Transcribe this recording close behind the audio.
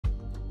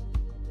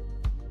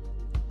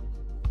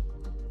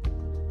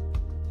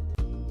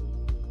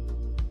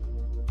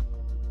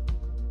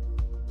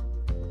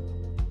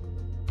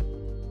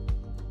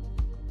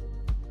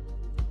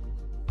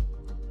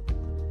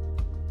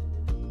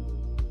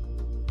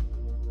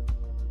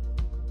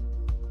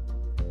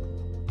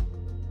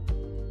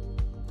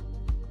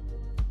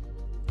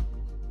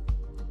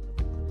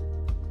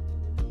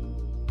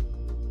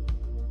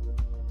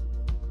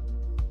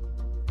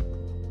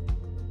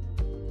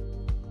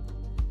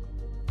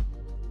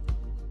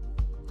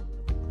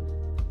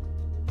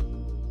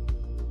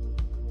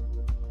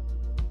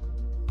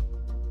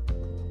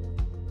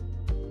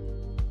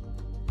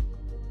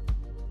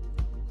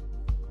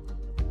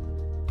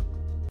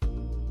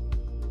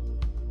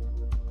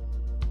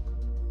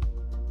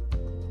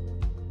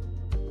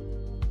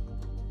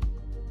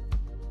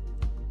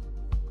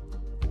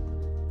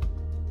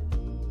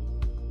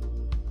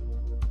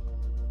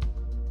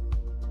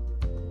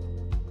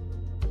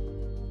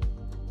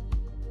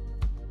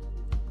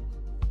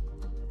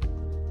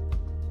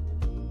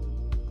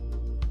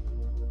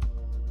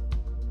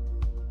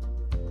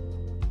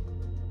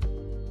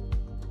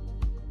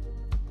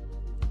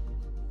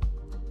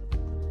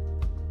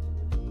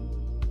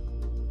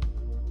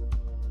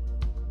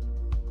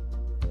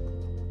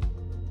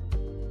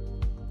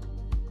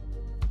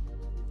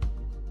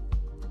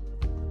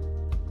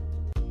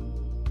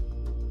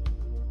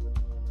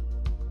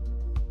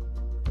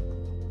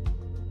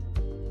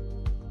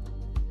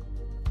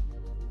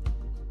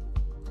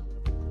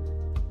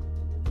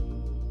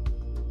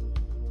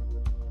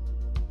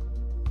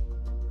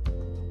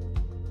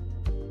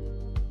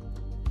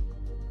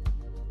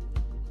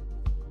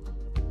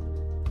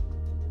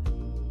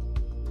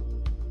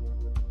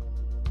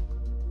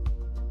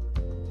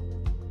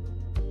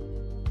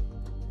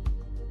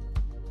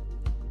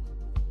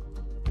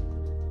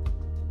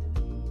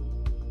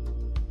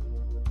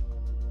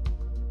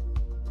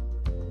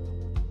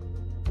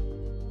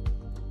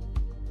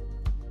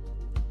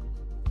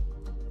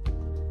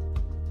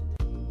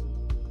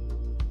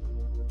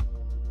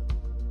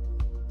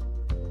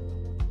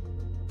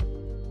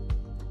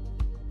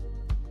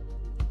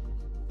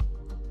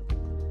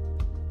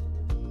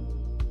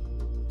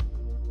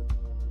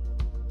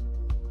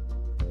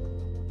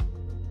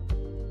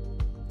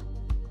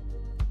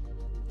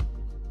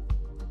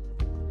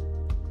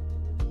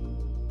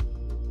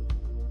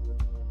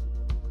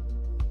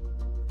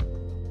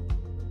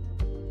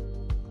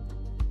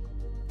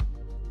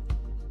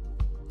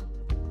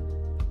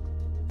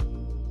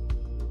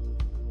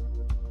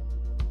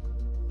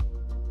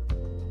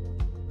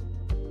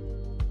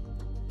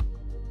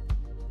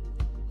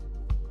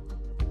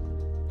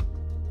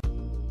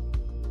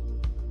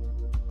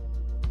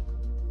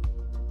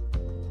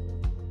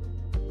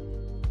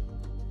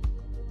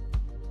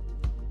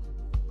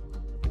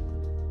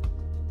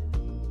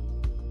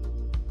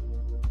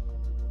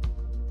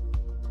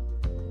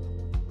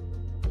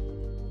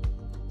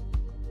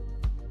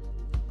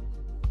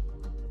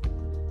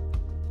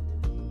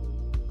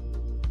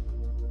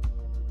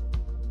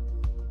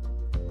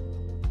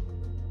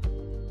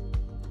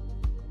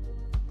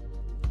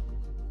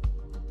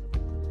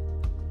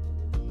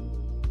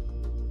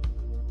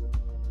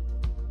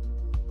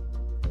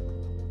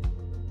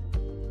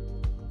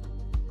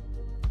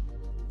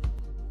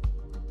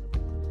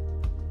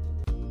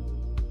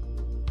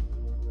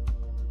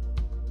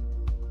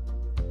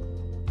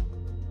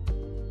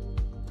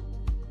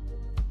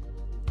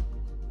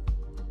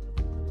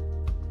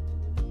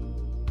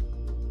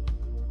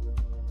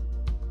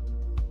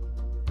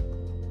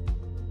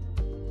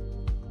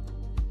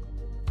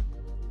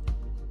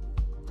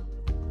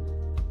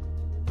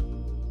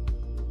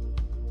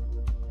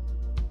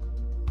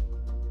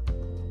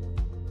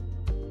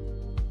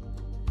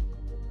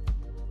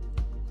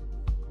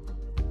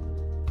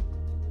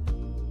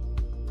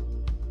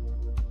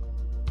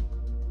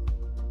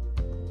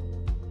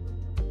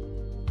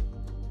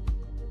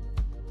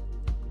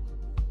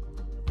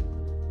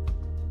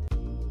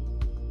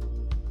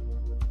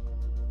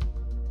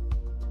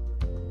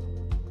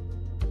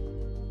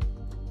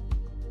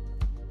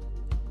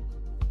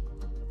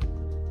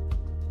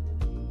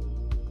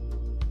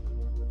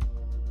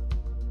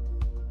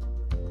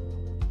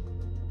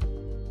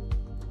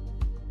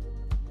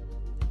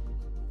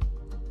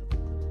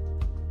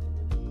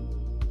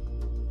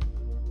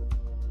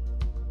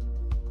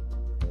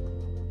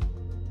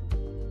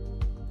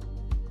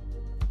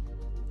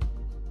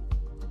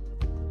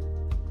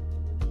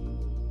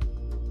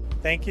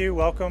Thank you.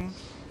 Welcome.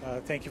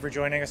 Thank you for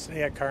joining us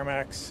today at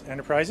CarMax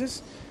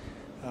Enterprises.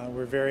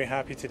 We're very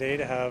happy today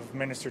to have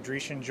Minister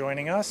Dreeshen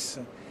joining us.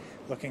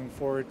 Looking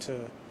forward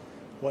to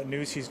what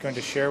news he's going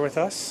to share with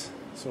us.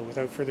 So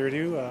without further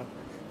ado,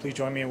 please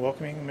join me in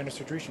welcoming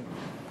Minister Dreeshen.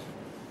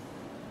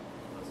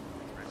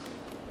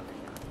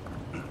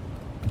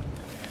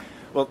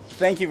 Well,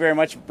 thank you very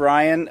much,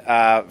 Brian,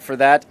 for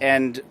that.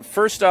 And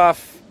first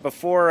off,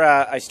 before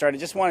I start, I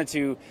just wanted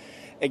to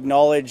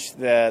acknowledge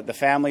the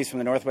families from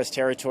the Northwest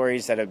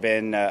Territories that have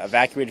been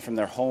evacuated from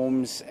their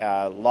homes,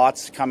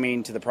 lots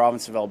coming to the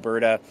province of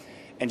Alberta.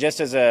 And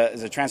just as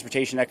a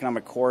transportation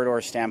economic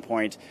corridor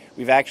standpoint,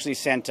 we've actually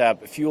sent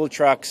up fuel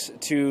trucks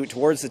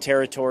towards the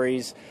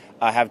territories,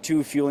 have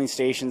 2 fueling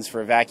stations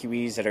for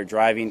evacuees that are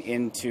driving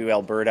into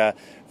Alberta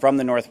from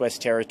the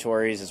Northwest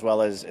Territories, as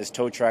well as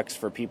tow trucks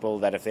for people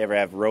that if they ever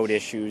have road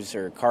issues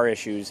or car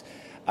issues,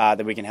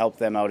 that we can help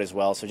them out as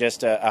well. So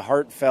just a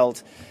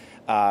heartfelt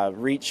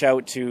reach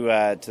out to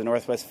the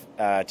Northwest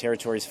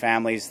Territories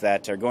families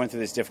that are going through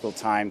this difficult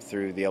time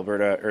through the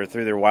Alberta or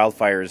through their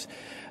wildfires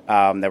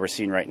that we're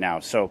seeing right now.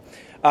 So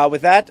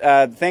with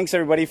that, thanks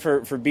everybody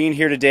for being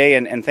here today,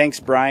 and thanks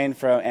Brian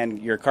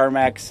and your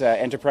CarMax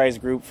Enterprise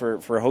Group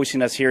for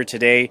hosting us here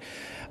today.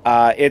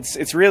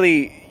 It's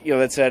really,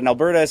 it's an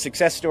Alberta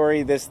success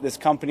story. This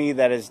company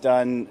that has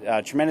done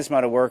a tremendous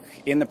amount of work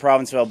in the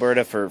province of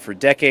Alberta for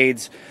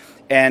decades.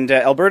 And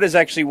Alberta is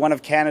actually one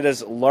of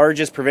Canada's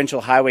largest provincial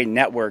highway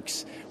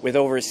networks, with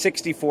over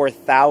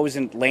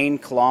 64,000 lane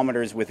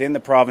kilometers within the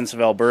province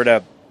of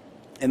Alberta.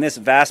 And this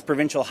vast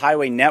provincial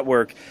highway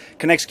network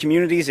connects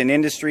communities and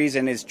industries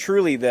and is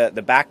truly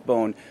the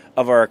backbone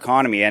of our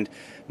economy. And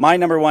my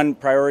number one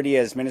priority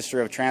as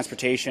Minister of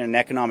Transportation and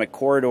Economic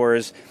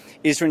Corridors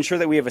is to ensure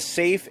that we have a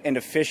safe and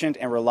efficient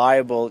and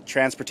reliable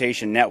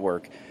transportation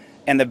network.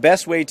 And the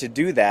best way to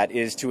do that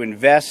is to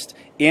invest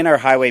in our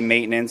highway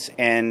maintenance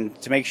and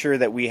to make sure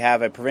that we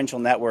have a provincial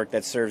network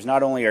that serves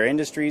not only our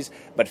industries,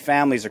 but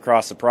families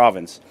across the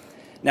province.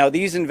 Now,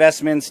 these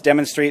investments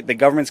demonstrate the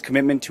government's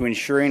commitment to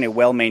ensuring a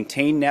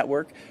well-maintained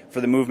network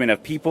for the movement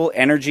of people,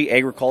 energy,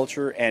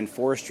 agriculture, and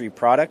forestry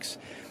products,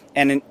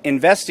 and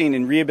investing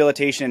in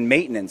rehabilitation and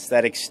maintenance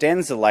that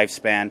extends the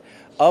lifespan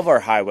of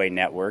our highway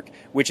network,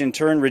 which in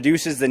turn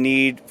reduces the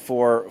need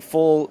for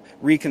full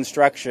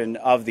reconstruction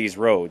of these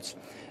roads.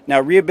 Now,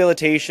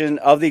 rehabilitation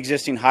of the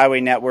existing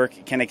highway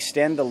network can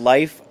extend the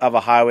life of a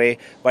highway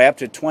by up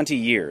to 20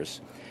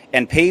 years.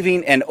 And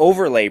paving and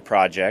overlay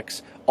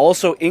projects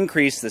also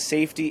increase the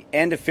safety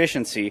and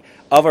efficiency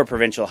of our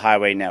provincial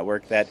highway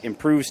network that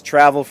improves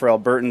travel for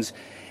Albertans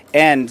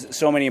and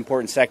so many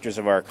important sectors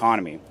of our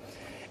economy.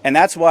 And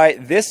that's why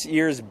this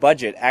year's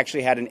budget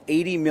actually had an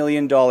 $80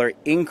 million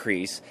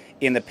increase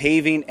in the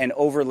paving and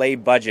overlay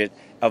budget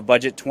of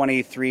budget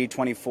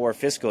 23-24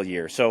 fiscal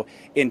year. So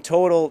in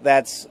total,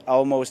 that's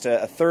almost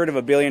a third of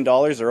 $1 billion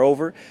or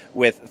over,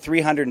 with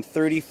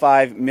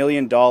 $335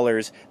 million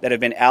that have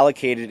been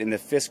allocated in the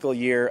fiscal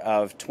year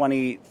of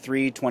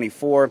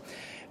 23-24,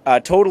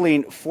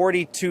 totaling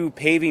 42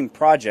 paving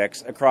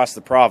projects across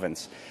the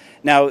province.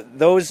 Now,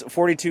 those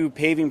 42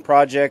 paving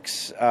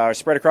projects are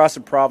spread across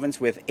the province,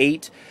 with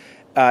 8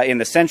 in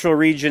the central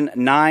region,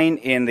 9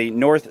 in the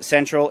north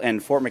central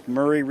and Fort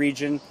McMurray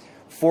region,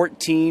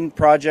 14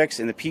 projects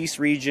in the Peace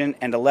region,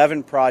 and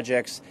 11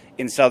 projects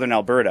in southern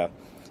Alberta.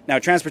 Now,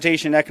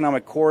 Transportation and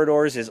Economic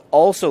Corridors is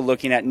also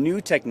looking at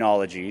new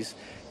technologies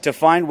to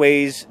find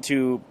ways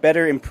to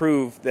better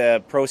improve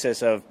the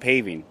process of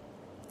paving.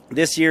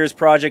 This year's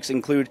projects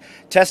include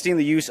testing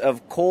the use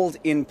of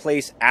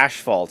cold-in-place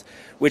asphalt,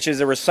 which is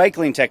a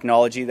recycling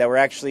technology that we're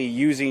actually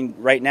using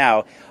right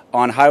now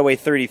on Highway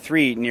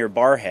 33 near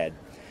Barrhead.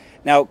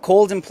 Now,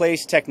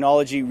 cold-in-place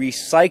technology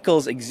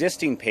recycles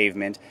existing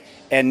pavement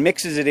and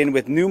mixes it in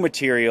with new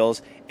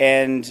materials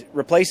and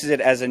replaces it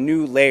as a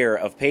new layer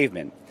of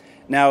pavement.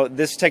 Now,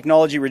 this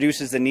technology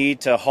reduces the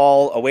need to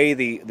haul away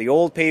the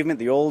old pavement,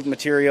 the old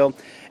material,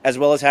 as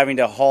well as having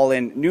to haul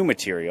in new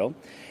material,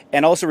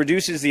 and also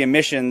reduces the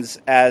emissions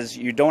as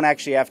you don't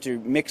actually have to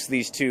mix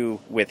these two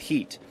with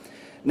heat.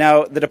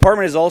 Now, the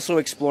department is also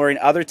exploring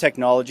other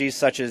technologies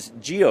such as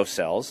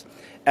geocells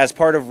as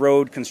part of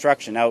road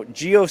construction. Now,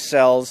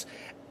 geocells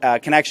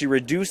can actually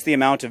reduce the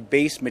amount of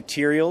base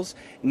materials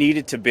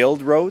needed to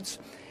build roads.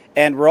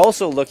 And we're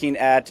also looking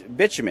at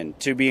bitumen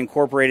to be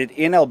incorporated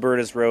in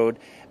Alberta's road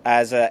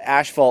as an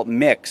asphalt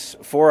mix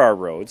for our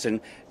roads. And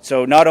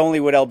so not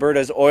only would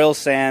Alberta's oil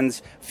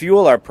sands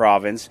fuel our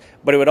province,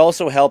 but it would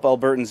also help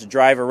Albertans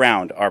drive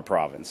around our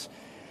province.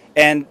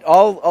 And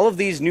all of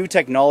these new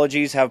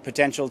technologies have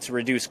potential to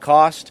reduce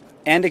cost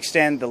and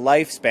extend the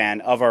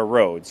lifespan of our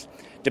roads,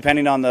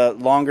 depending on the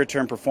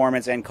longer-term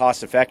performance and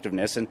cost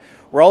effectiveness. And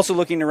we're also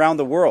looking around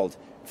the world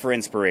for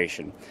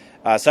inspiration,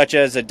 such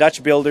as the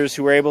Dutch builders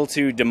who were able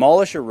to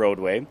demolish a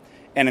roadway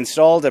and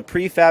installed a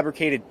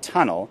prefabricated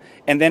tunnel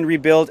and then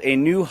rebuild a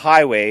new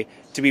highway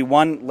to be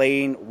 1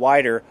 lane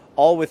wider,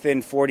 all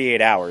within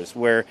 48 hours,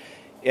 where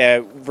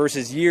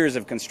versus years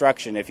of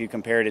construction if you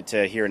compared it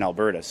to here in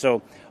Alberta.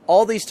 So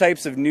all these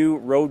types of new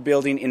road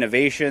building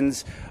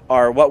innovations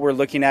are what we're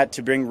looking at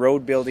to bring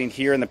road building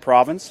here in the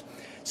province.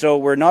 So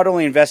we're not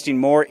only investing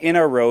more in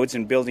our roads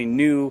and building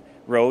new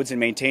roads and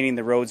maintaining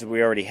the roads that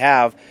we already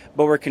have,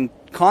 but we're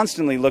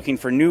constantly looking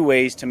for new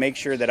ways to make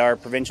sure that our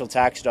provincial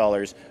tax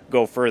dollars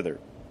go further.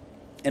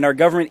 And our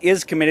government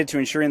is committed to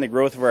ensuring the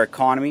growth of our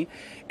economy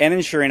and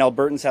ensuring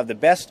Albertans have the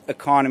best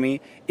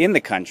economy in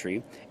the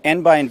country.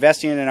 And by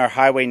investing in our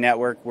highway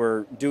network,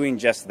 we're doing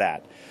just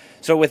that.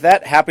 So with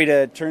that, happy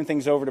to turn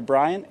things over to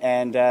Brian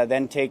and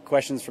then take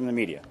questions from the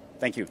media.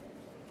 Thank you.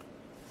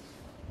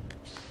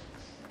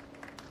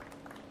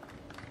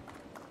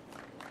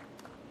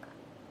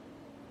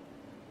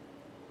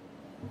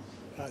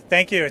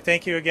 Thank you.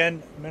 Thank you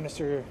again,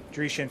 Minister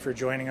Dreeshen, for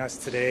joining us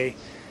today.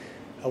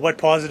 What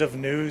positive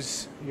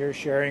news you're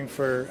sharing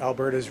for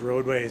Alberta's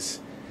roadways.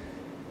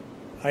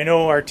 I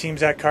know our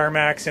teams at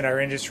CarMax and our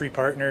industry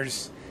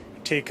partners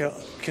take a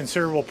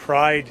considerable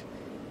pride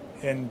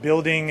in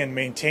building and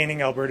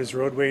maintaining Alberta's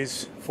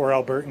roadways for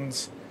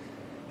Albertans,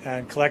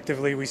 and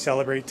collectively we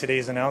celebrate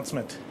today's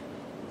announcement.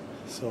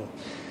 So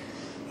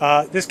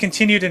this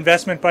continued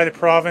investment by the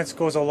province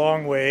goes a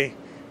long way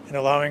in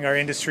allowing our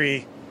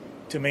industry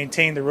to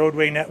maintain the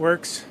roadway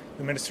networks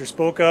the Minister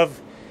spoke of,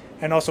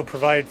 and also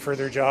provide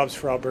further jobs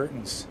for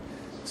Albertans.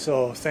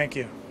 So thank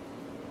you.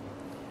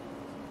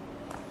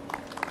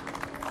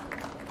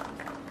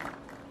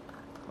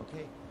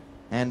 Okay,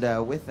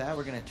 and with that,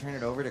 we're going to turn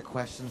it over to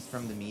questions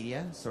from the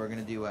media. So we're going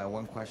to do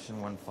one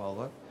question, one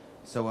follow-up.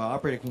 So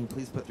operator, can you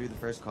please put through the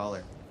first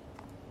caller?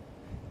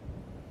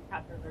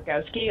 Catherine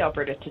Rogowski,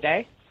 Alberta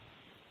Today.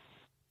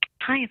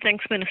 Hi,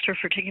 thanks, Minister,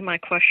 for taking my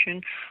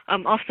question.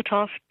 Off the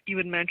top, you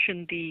had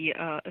mentioned the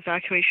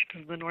evacuation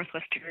of the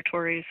Northwest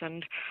Territories,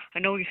 and I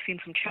know we've seen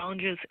some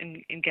challenges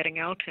in getting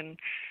out, and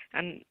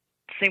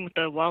same with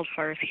the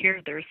wildfires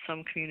here. There's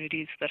some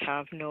communities that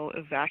have no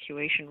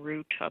evacuation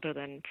route other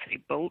than, say,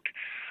 boat.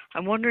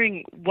 I'm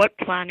wondering what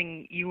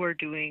planning you are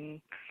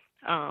doing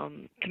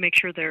to make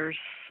sure there's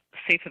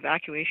safe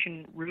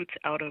evacuation routes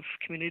out of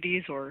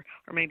communities, or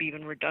maybe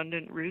even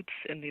redundant routes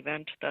in the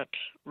event that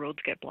roads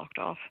get blocked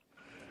off.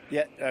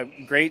 Yeah,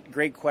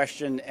 great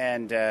question.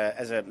 And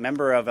as a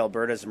member of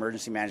Alberta's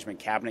Emergency Management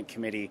Cabinet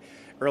Committee,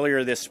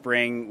 earlier this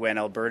spring when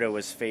Alberta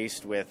was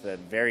faced with a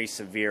very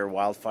severe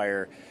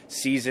wildfire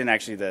season,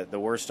 actually the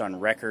worst on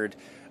record,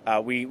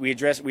 we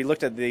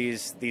looked at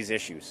these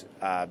issues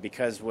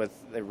because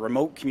with the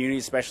remote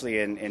communities, especially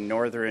in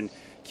northern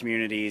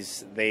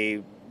communities,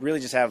 they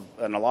really just have,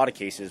 in a lot of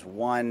cases,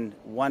 one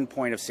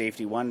point of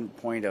safety, one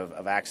point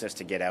of access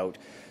to get out.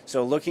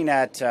 So looking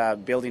at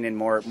building in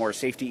more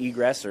safety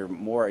egress or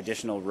more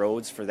additional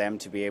roads for them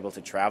to be able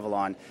to travel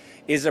on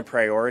is a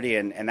priority,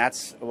 and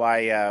that's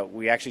why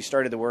we actually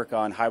started the work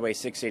on Highway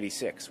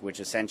 686,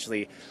 which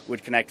essentially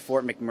would connect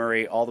Fort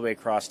McMurray all the way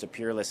across to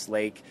Peerless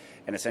Lake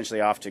and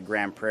essentially off to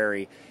Grand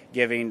Prairie,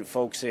 giving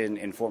folks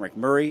in Fort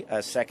McMurray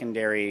a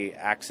secondary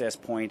access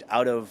point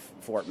out of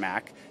Fort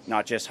Mac,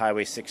 not just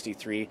Highway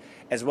 63,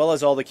 as well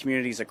as all the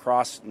communities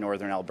across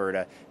northern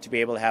Alberta to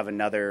be able to have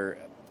another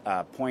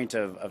point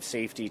of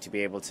safety to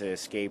be able to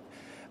escape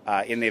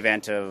in the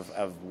event of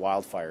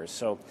wildfires.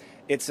 So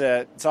it's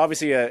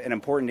obviously an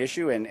important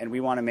issue, and we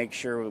want to make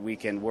sure we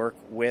can work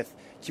with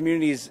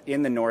communities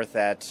in the north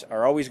that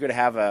are always going to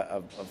have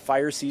a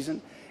fire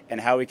season, and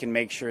how we can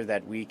make sure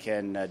that we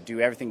can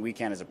do everything we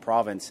can as a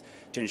province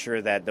to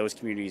ensure that those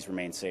communities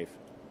remain safe.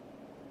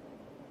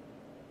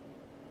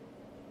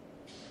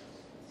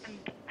 And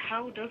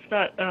how does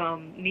that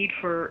need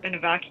for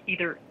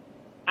either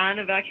an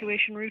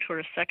evacuation route or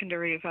a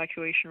secondary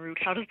evacuation route,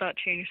 how does that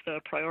change the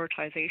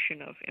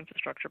prioritization of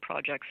infrastructure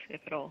projects,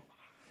 if at all?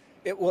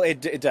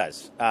 It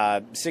does.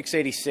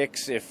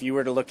 686, if you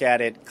were to look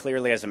at it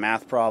clearly as a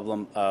math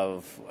problem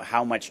of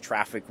how much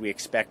traffic we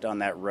expect on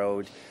that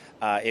road,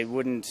 it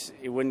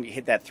wouldn't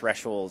hit that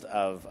threshold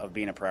of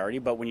being a priority.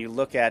 But when you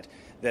look at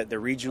the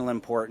regional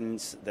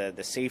importance,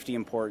 the safety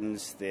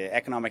importance, the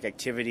economic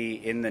activity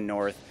in the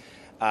north,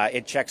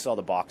 it checks all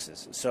the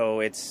boxes. So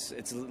it's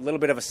a little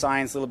bit of a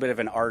science, a little bit of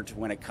an art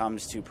when it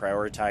comes to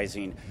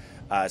prioritizing,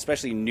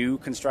 especially new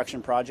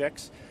construction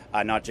projects,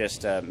 not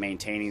just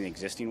maintaining the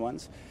existing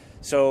ones.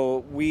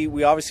 So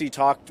we obviously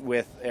talk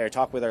with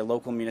our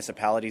local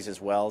municipalities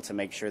as well to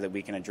make sure that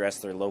we can address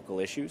their local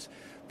issues.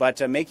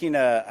 But making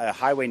a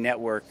highway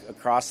network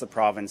across the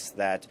province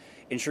that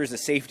ensures the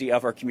safety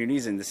of our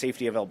communities and the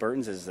safety of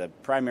Albertans is the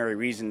primary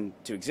reason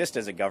to exist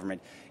as a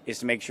government, is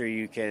to make sure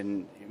you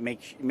can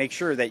make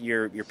sure that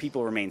your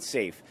people remain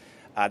safe.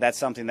 That's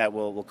something that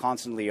we'll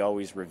constantly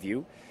always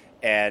review.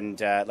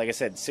 And like I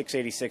said,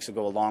 686 will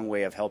go a long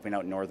way of helping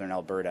out northern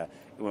Alberta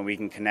when we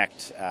can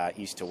connect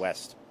east to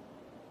west.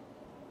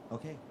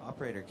 Okay,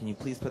 operator, can you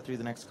please put through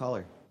the next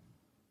caller?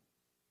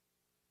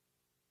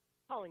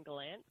 Colin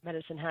Gallant,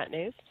 Medicine Hat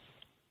News.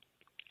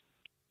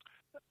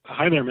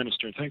 Hi there,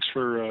 Minister. Thanks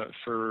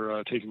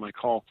for taking my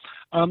call.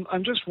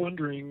 I'm just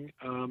wondering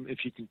if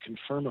you can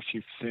confirm a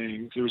few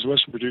things. There was a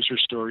Western Producer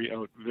story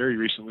out very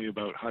recently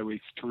about Highway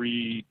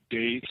 3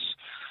 dates.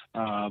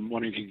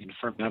 Wondering if you can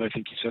confirm that. I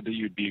think you said that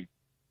you'd be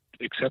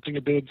accepting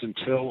a bids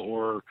until,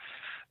 or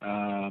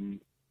awarding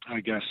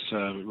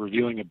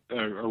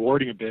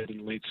a bid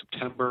in late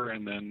September,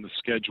 and then the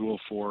schedule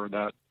for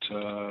that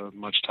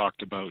much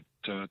talked about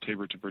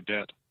Taber to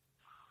Burdett.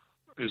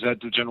 Is that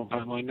the general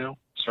timeline now?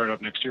 Start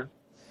up next year?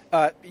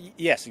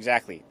 Yes,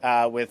 exactly.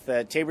 With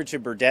Taber to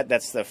Burdett,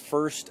 that's the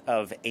first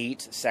of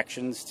 8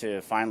 sections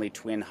to finally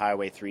twin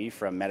Highway 3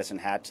 from Medicine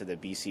Hat to the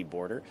BC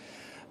border.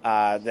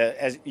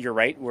 As you're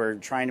right, we're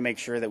trying to make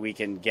sure that we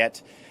can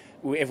get.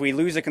 If we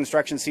lose a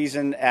construction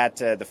season at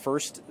the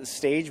first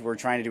stage, we're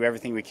trying to do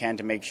everything we can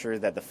to make sure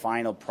that the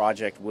final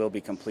project will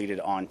be completed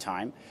on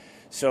time.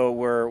 So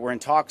we're in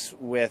talks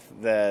with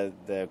the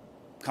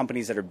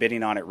companies that are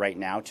bidding on it right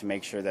now to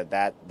make sure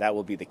that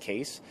will be the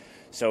case.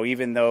 So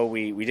even though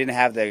we didn't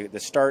have the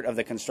start of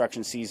the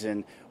construction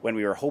season when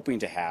we were hoping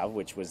to have,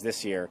 which was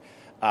this year,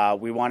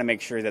 we want to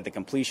make sure that the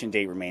completion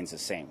date remains the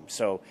same.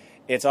 So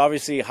it's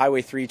obviously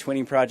Highway 3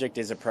 twinning project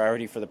is a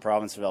priority for the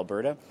province of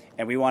Alberta,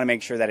 and we want to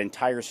make sure that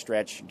entire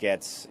stretch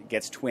gets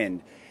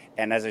twinned.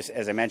 And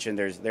as I mentioned,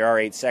 there are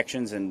 8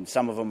 sections, and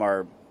some of them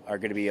are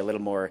going to be a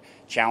little more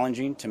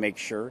challenging to make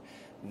sure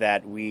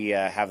that we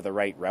have the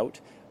right route.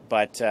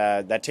 But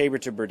that Taber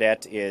to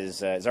Burdett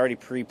is already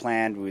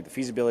pre-planned. With the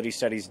feasibility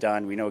studies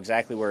done, we know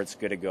exactly where it's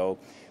going to go.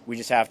 We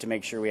just have to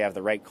make sure we have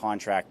the right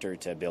contractor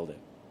to build it.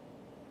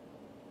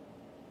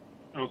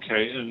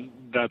 Okay, and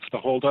that's the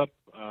holdup,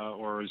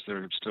 or is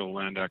there still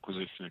land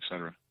acquisition, et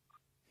cetera?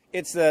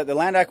 It's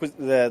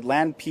the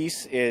land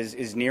piece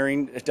is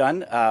nearing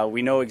done.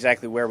 We know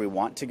exactly where we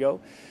want to go.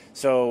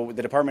 So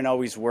the department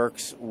always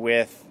works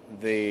with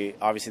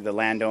obviously the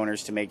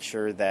landowners to make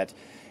sure that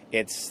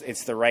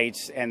it's the right,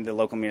 and the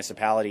local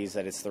municipalities,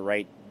 that it's the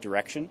right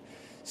direction.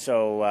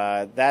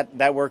 So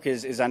that work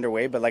is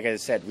underway. But like I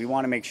said, we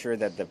want to make sure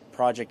that the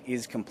project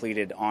is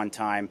completed on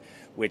time,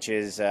 which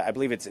is I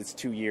believe it's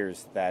 2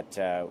 years that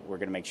we're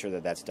going to make sure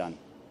that that's done.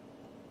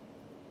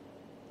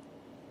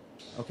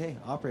 Okay,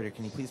 operator,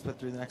 can you please put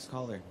through the next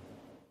caller?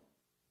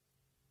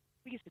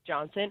 Lisa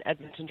Johnson,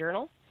 Edmonton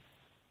Journal.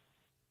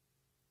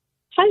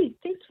 Hi,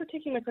 thanks for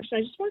taking my question.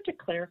 I just wanted to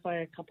clarify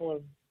a couple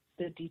of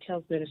the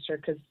details, Minister,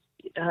 because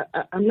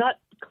I'm not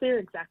clear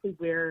exactly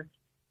where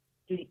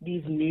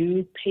these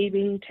new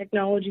paving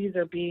technologies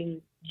are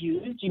being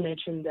used. You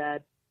mentioned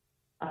that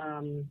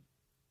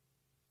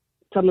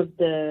some of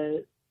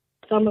the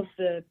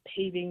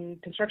paving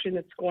construction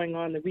that's going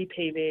on, the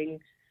repaving,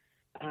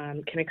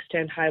 can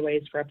extend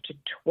highways for up to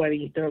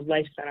 20. Their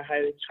lifespan of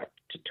highways for up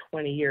to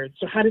 20 years.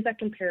 So how does that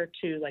compare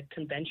to like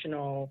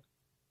conventional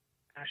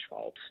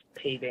asphalt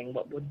paving?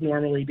 What would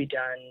normally be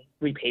done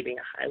repaving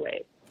a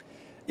highway?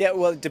 Yeah,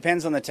 well, it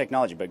depends on the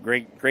technology, but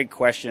great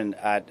question.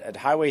 At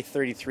Highway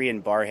 33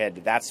 in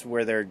Barrhead, that's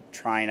where they're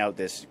trying out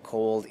this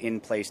cold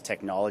in-place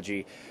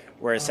technology,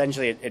 where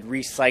essentially it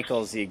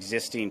recycles the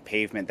existing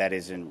pavement that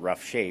is in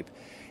rough shape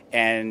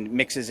and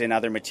mixes in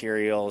other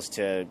materials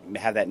to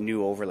have that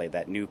new overlay,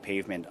 that new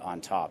pavement on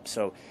top.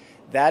 So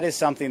that is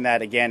something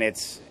that, again,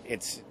 it's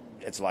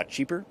a lot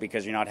cheaper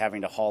because you're not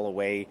having to haul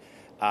away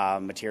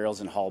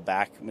materials and haul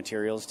back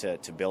materials to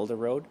build a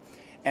road.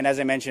 And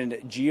as I mentioned,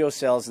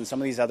 geocells and some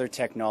of these other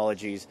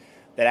technologies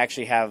that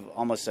actually have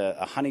almost a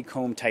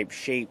honeycomb type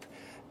shape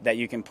that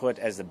you can put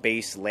as the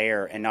base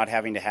layer and not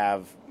having to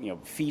have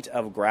feet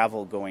of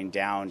gravel going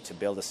down to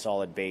build a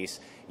solid base.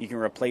 You can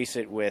replace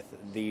it with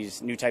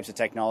these new types of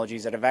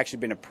technologies that have actually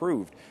been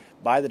approved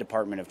by the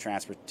Department of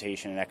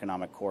Transportation and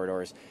Economic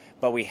Corridors,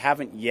 but we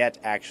haven't yet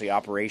actually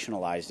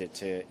operationalized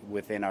it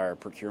within our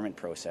procurement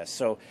process.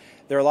 So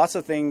there are lots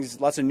of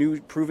things, lots of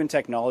new proven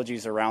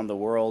technologies around the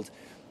world,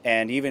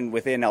 and even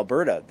within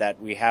Alberta,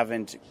 that we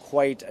haven't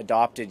quite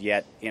adopted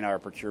yet in our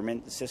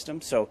procurement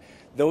system. So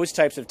those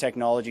types of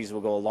technologies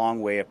will go a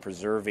long way of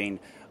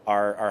preserving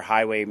our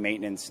highway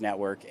maintenance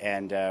network,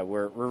 and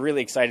we're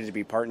really excited to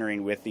be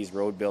partnering with these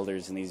road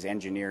builders and these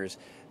engineers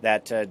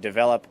that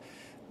develop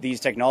these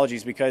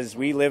technologies, because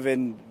we live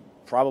in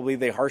probably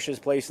the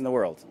harshest place in the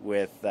world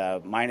with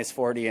minus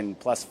 40 and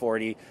plus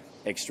 40,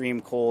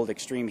 extreme cold,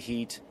 extreme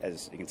heat,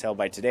 as you can tell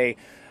by today.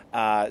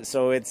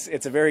 So it's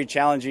a very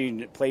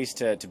challenging place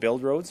to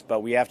build roads,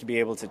 but we have to be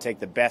able to take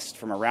the best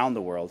from around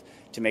the world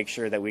to make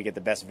sure that we get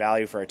the best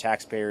value for our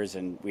taxpayers,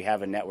 and we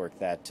have a network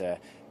that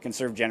can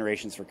serve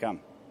generations for come.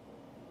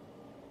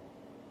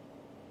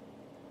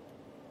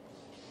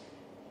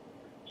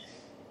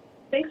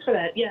 Thanks for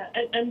that. Yeah,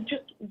 and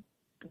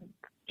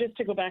just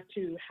to go back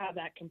to how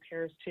that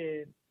compares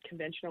to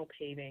conventional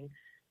paving.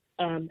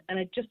 And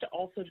just to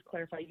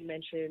clarify, you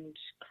mentioned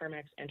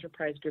Carmax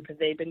Enterprise Group. Have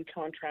they been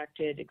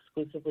contracted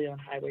exclusively on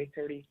Highway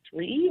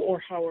 33,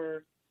 or how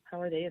are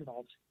they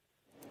involved?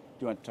 Do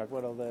you want to talk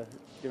about all the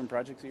different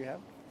projects that you have?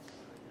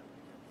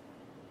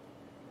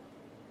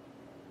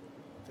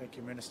 Thank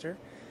you, Minister.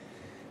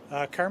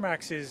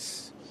 Carmax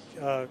is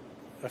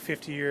a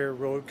 50-year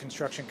road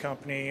construction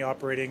company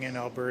operating in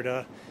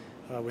Alberta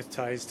with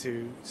ties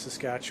to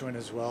Saskatchewan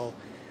as well.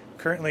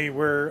 Currently,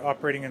 we're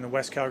operating in the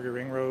West Calgary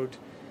Ring Road,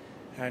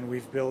 and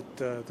we've built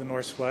the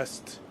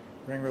Northwest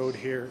Ring Road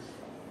here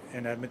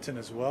in Edmonton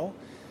as well.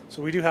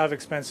 So we do have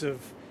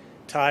expensive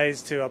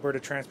ties to Alberta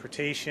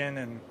transportation,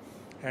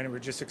 and we're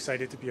just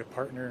excited to be a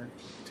partner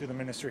to the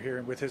minister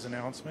here with his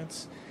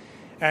announcements.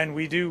 And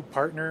we do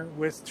partner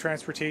with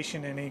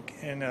transportation in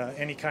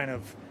any kind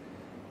of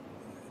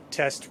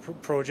test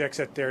projects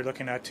that they're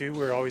looking at too.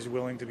 We're always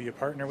willing to be a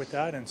partner with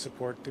that and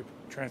support the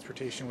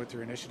transportation with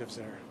their initiatives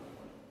there.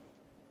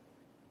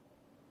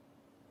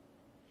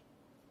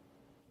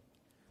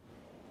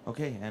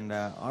 Okay, and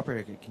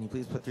operator, can you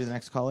please put through the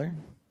next caller?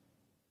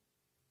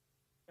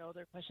 No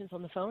other questions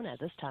on the phone at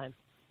this time.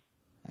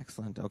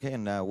 Excellent. Okay,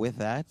 and with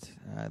that,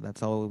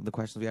 that's all the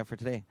questions we have for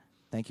today.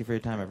 Thank you for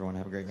your time, everyone.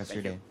 Have a great rest of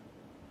your day.